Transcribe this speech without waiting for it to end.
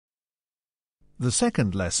The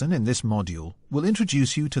second lesson in this module will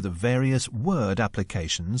introduce you to the various Word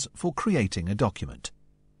applications for creating a document.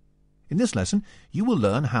 In this lesson, you will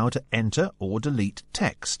learn how to enter or delete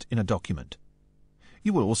text in a document.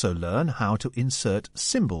 You will also learn how to insert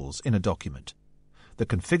symbols in a document, the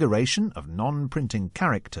configuration of non-printing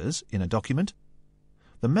characters in a document,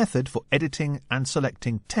 the method for editing and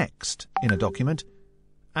selecting text in a document,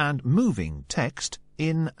 and moving text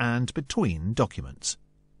in and between documents.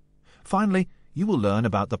 Finally, you will learn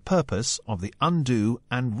about the purpose of the undo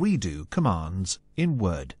and redo commands in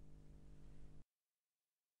Word.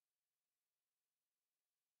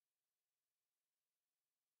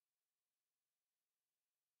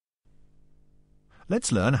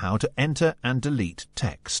 Let's learn how to enter and delete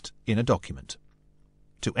text in a document.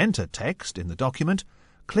 To enter text in the document,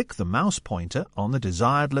 click the mouse pointer on the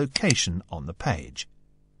desired location on the page.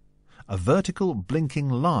 A vertical blinking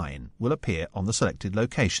line will appear on the selected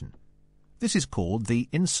location. This is called the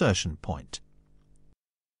insertion point.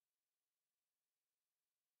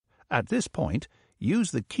 At this point, use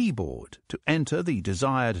the keyboard to enter the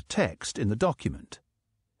desired text in the document.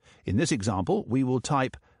 In this example, we will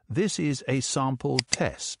type, "This is a sample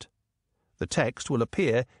test." The text will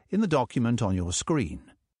appear in the document on your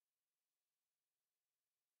screen.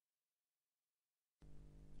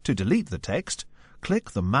 To delete the text, click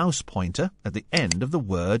the mouse pointer at the end of the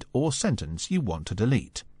word or sentence you want to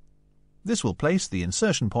delete. This will place the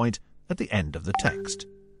insertion point at the end of the text.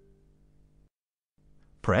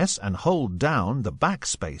 Press and hold down the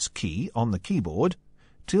backspace key on the keyboard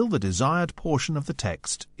till the desired portion of the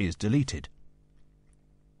text is deleted.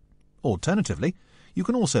 Alternatively, you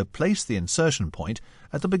can also place the insertion point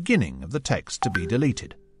at the beginning of the text to be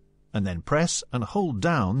deleted, and then press and hold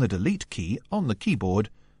down the delete key on the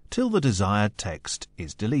keyboard till the desired text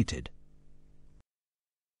is deleted.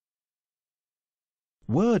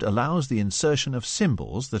 Word allows the insertion of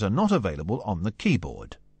symbols that are not available on the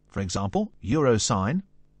keyboard. For example, euro sign,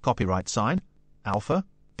 copyright sign, alpha,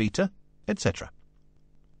 beta, etc.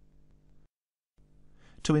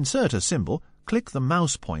 To insert a symbol, click the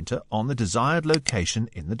mouse pointer on the desired location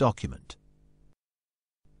in the document.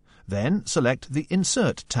 Then select the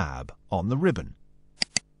Insert tab on the ribbon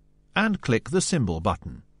and click the symbol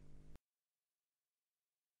button.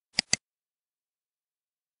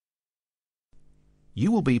 You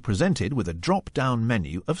will be presented with a drop-down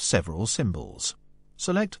menu of several symbols.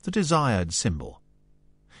 Select the desired symbol.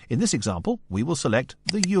 In this example, we will select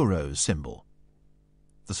the euro symbol.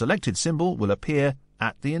 The selected symbol will appear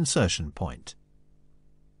at the insertion point.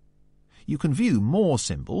 You can view more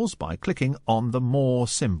symbols by clicking on the More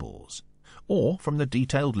Symbols, or from the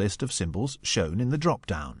detailed list of symbols shown in the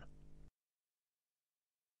drop-down.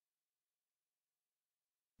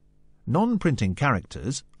 Non-printing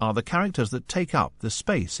characters are the characters that take up the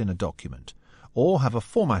space in a document, or have a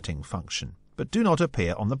formatting function, but do not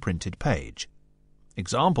appear on the printed page.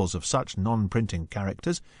 Examples of such non-printing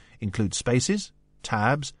characters include spaces,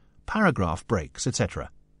 tabs, paragraph breaks,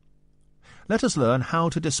 etc. Let us learn how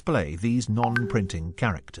to display these non-printing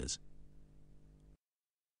characters.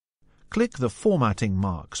 Click the Formatting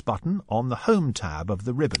Marks button on the Home tab of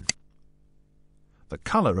the ribbon. The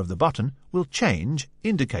colour of the button will change,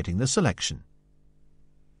 indicating the selection.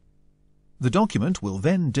 The document will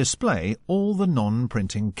then display all the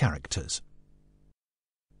non-printing characters.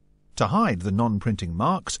 To hide the non-printing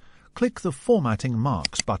marks, click the Formatting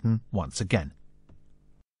Marks button once again.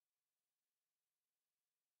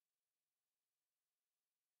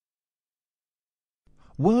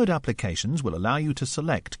 Word applications will allow you to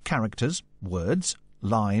select characters, words,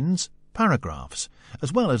 lines, paragraphs,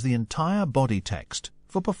 as well as the entire body text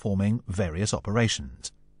for performing various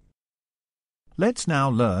operations. Let's now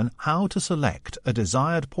learn how to select a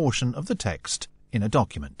desired portion of the text in a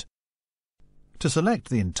document. To select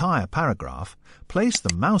the entire paragraph, place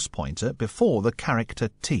the mouse pointer before the character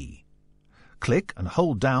T. Click and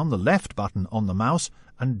hold down the left button on the mouse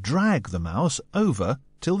and drag the mouse over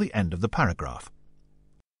till the end of the paragraph.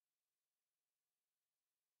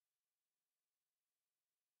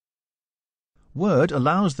 Word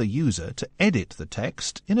allows the user to edit the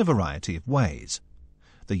text in a variety of ways.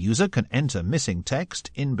 The user can enter missing text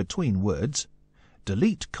in between words,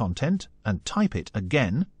 delete content and type it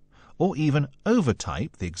again, or even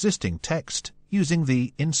overtype the existing text using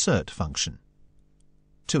the Insert function.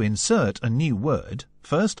 To insert a new word,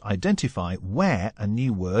 first identify where a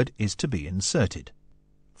new word is to be inserted.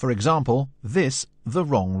 For example, the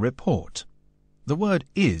wrong report. The word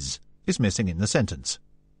is missing in the sentence.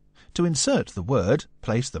 To insert the word,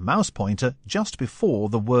 place the mouse pointer just before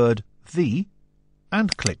the word the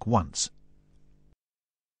and click once.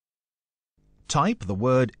 Type the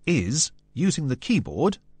word is using the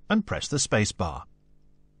keyboard and press the space bar.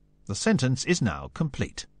 The sentence is now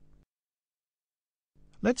complete.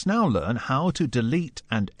 Let's now learn how to delete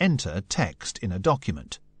and enter text in a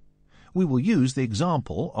document. We will use the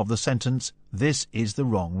example of the sentence, "This is the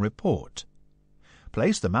wrong report."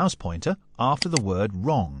 Place the mouse pointer after the word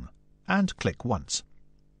wrong and click once.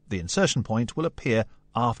 The insertion point will appear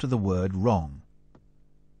after the word wrong.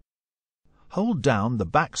 Hold down the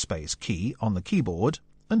backspace key on the keyboard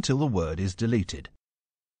until the word is deleted.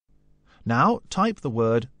 Now type the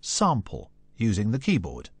word sample using the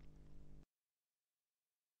keyboard.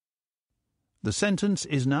 The sentence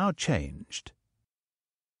is now changed.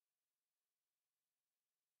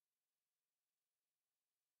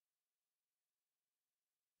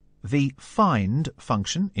 The find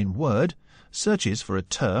function in Word searches for a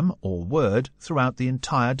term or word throughout the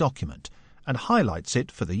entire document and highlights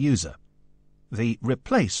it for the user. The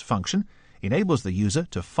replace function enables the user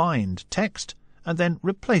to find text and then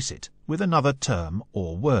replace it with another term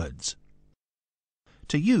or words.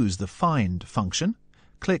 To use the find function,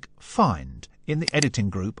 click Find in the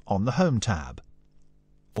editing group on the Home tab.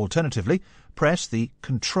 Alternatively, press the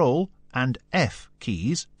Ctrl and F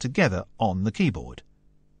keys together on the keyboard.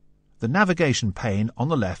 The navigation pane on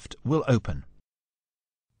the left will open.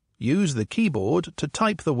 Use the keyboard to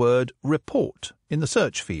type the word Report in the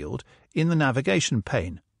search field in the navigation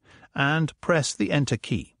pane and press the Enter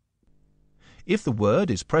key. If the word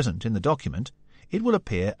is present in the document, it will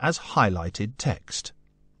appear as highlighted text.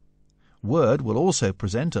 Word will also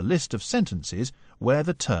present a list of sentences where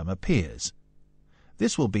the term appears.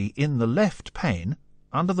 This will be in the left pane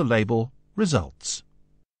under the label Results.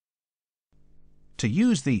 To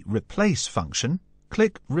use the Replace function,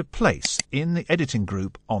 click Replace in the editing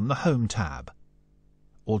group on the Home tab.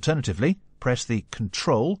 Alternatively, press the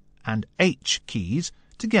Ctrl and H keys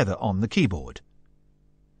together on the keyboard.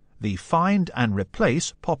 The Find and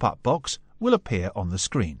Replace pop-up box will appear on the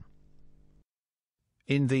screen.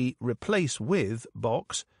 In the Replace With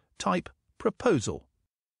box, type Proposal.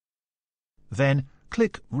 Then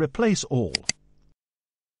click Replace All.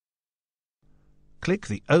 Click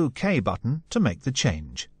the OK button to make the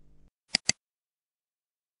change.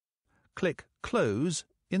 Click Close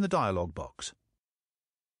in the dialog box.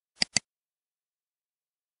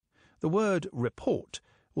 The word Report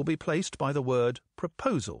will be placed by the word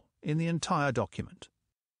Proposal in the entire document.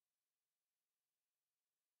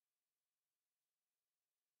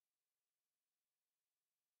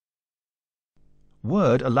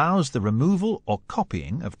 Word allows the removal or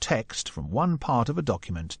copying of text from one part of a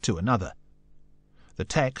document to another. The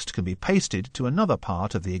text can be pasted to another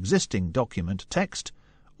part of the existing document text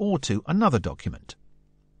or to another document.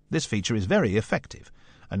 This feature is very effective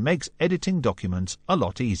and makes editing documents a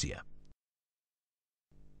lot easier.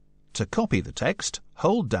 To copy the text,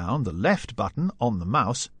 hold down the left button on the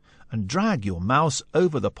mouse and drag your mouse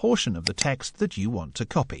over the portion of the text that you want to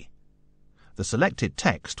copy. The selected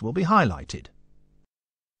text will be highlighted.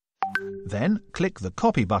 Then click the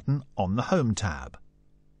Copy button on the Home tab.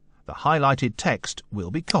 The highlighted text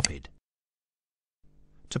will be copied.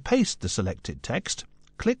 To paste the selected text,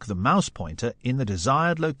 click the mouse pointer in the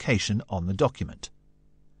desired location on the document.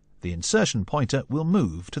 The insertion pointer will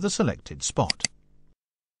move to the selected spot.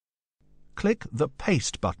 Click the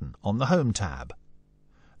Paste button on the Home tab.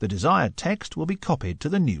 The desired text will be copied to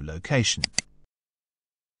the new location.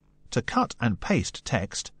 To cut and paste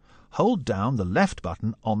text, hold down the left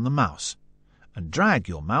button on the mouse and drag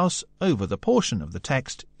your mouse over the portion of the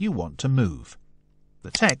text you want to move.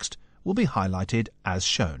 The text will be highlighted as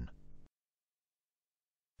shown.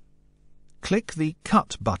 Click the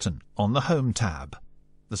Cut button on the Home tab.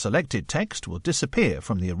 The selected text will disappear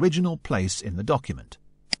from the original place in the document.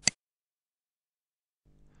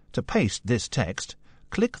 To paste this text,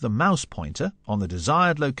 click the mouse pointer on the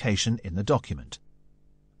desired location in the document.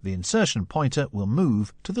 The insertion pointer will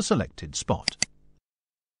move to the selected spot.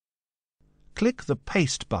 Click the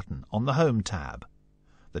Paste button on the Home tab.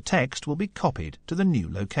 The text will be copied to the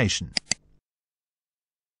new location.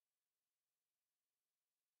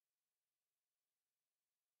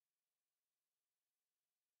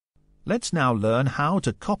 Let's now learn how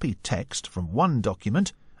to copy text from one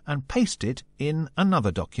document and paste it in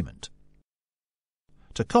another document.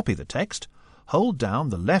 To copy the text, hold down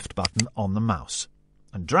the left button on the mouse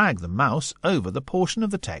and drag the mouse over the portion of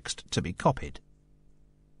the text to be copied.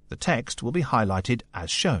 The text will be highlighted as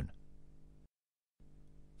shown.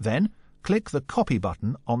 Then click the Copy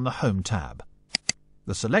button on the Home tab.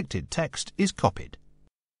 The selected text is copied.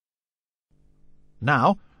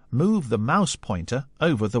 Now move the mouse pointer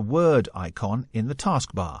over the Word icon in the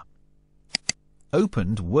taskbar.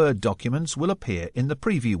 Opened Word documents will appear in the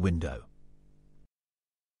preview window.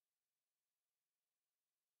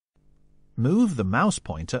 move the mouse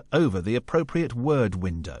pointer over the appropriate word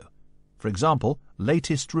window, for example,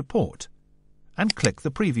 Latest Report, and click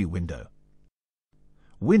the preview window.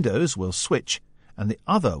 Windows will switch and the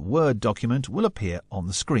other Word document will appear on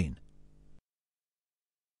the screen.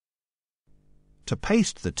 To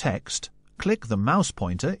paste the text, click the mouse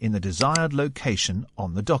pointer in the desired location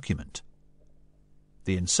on the document.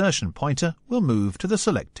 The insertion pointer will move to the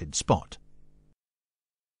selected spot.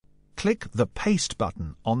 Click the Paste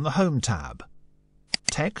button on the Home tab.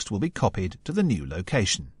 Text will be copied to the new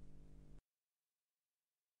location.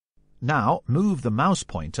 Now move the mouse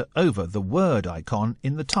pointer over the Word icon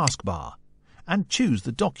in the taskbar and choose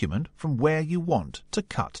the document from where you want to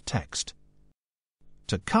cut text.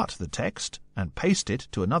 To cut the text and paste it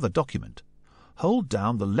to another document, hold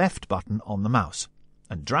down the left button on the mouse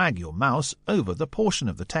and drag your mouse over the portion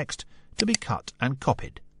of the text to be cut and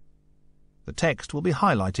copied. The text will be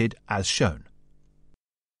highlighted as shown.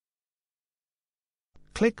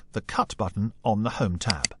 Click the Cut button on the Home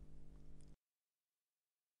tab.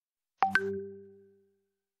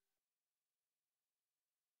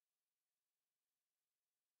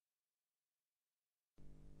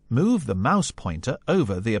 Move the mouse pointer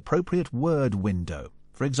over the appropriate Word window,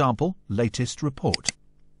 for example, Latest Report.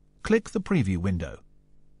 Click the preview window.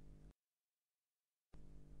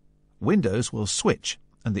 Windows will switch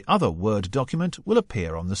and the other Word document will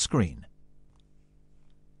appear on the screen.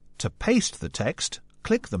 To paste the text,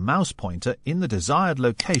 click the mouse pointer in the desired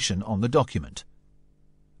location on the document.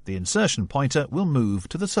 The insertion pointer will move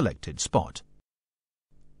to the selected spot.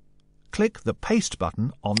 Click the Paste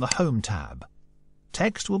button on the Home tab.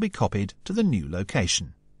 Text will be copied to the new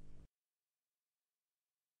location.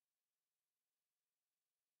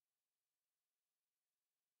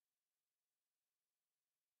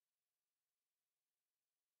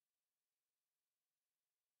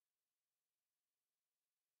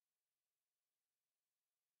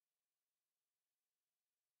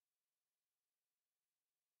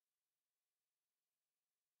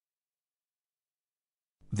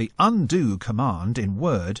 The Undo command in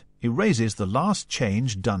Word erases the last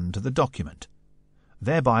change done to the document,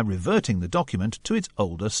 thereby reverting the document to its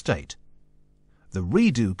older state. The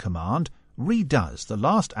Redo command redoes the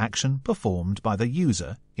last action performed by the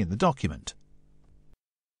user in the document.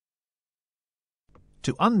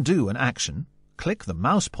 To undo an action, click the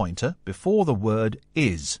mouse pointer before the word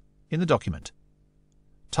Is in the document.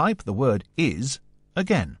 Type the word Is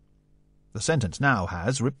again. The sentence now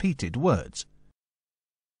has repeated words.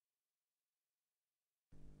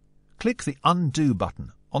 Click the Undo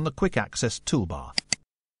button on the Quick Access toolbar.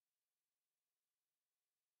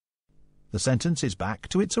 The sentence is back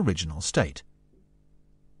to its original state.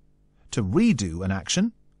 To redo an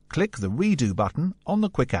action, click the Redo button on the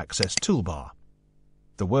Quick Access toolbar.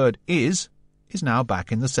 The word is now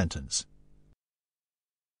back in the sentence.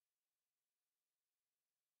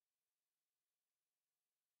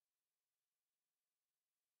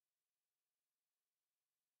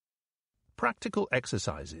 Practical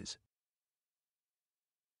exercises.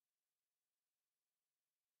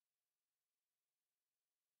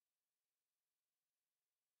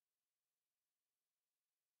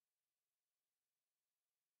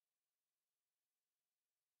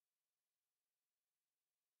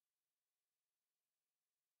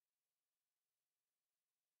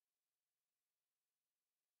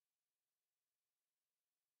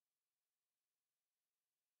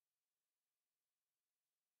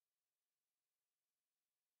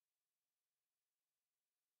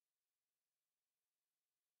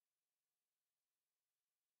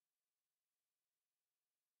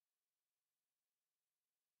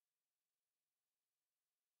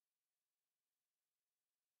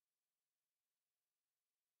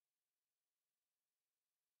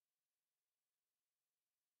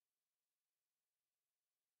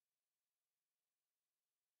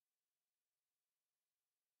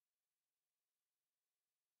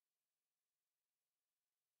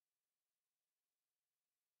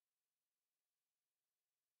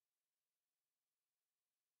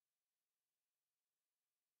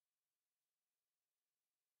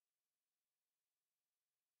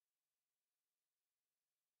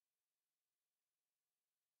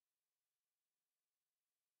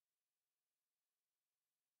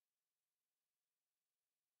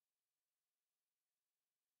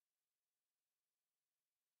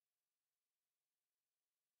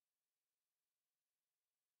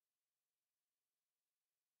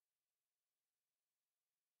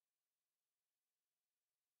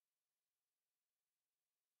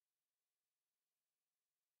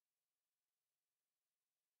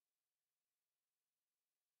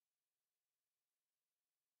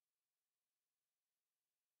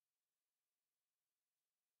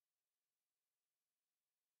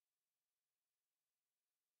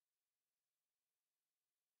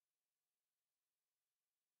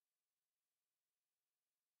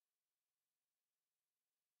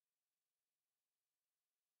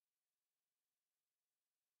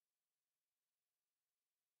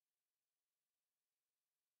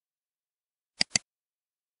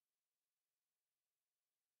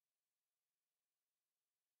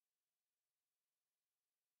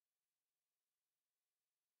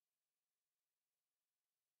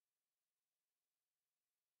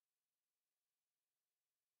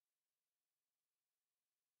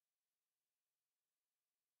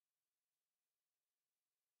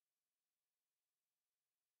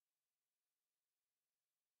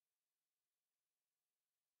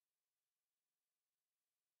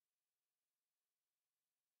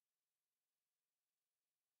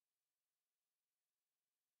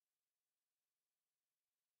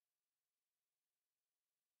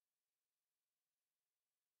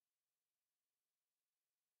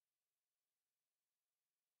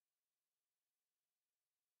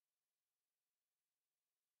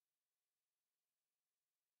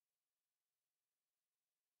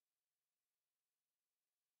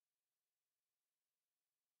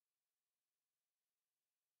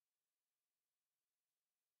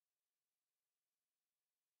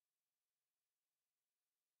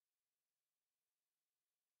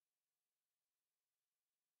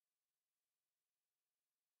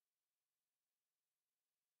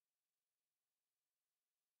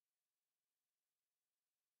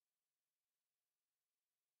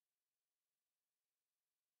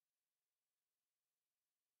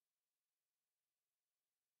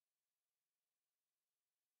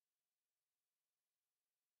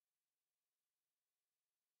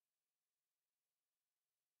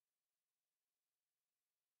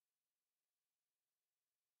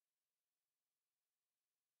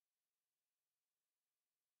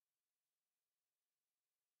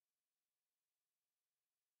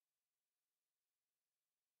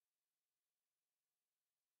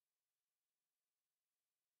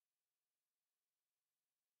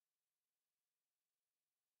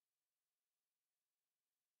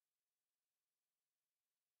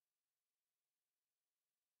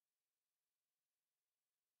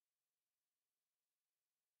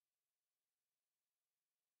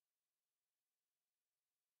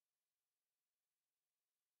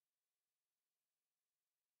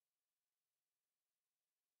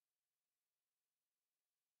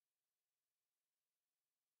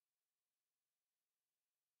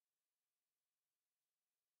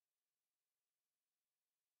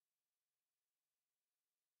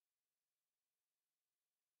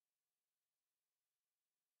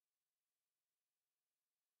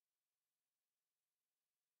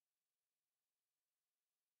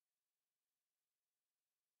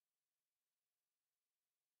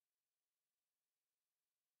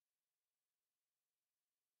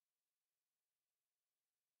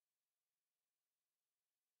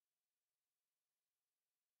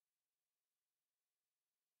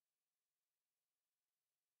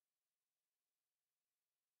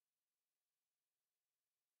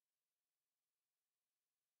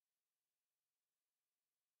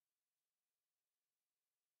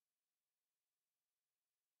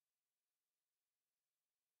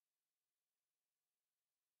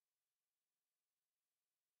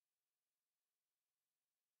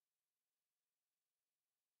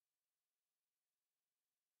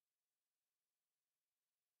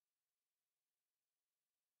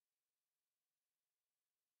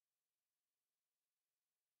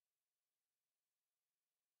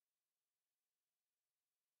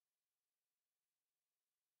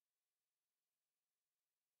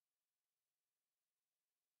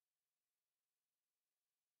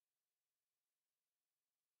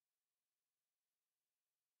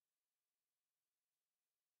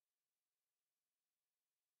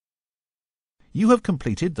 You have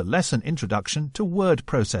completed the lesson introduction to word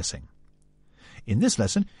processing. In this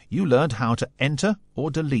lesson, you learned how to enter or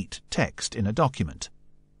delete text in a document.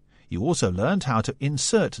 You also learned how to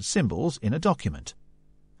insert symbols in a document,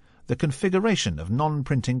 the configuration of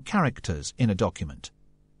non-printing characters in a document,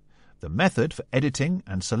 the method for editing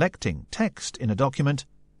and selecting text in a document,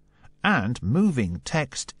 and moving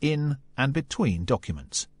text in and between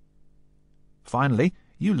documents. Finally,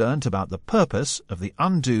 you learnt about the purpose of the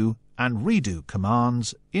undo and redo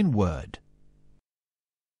commands in Word.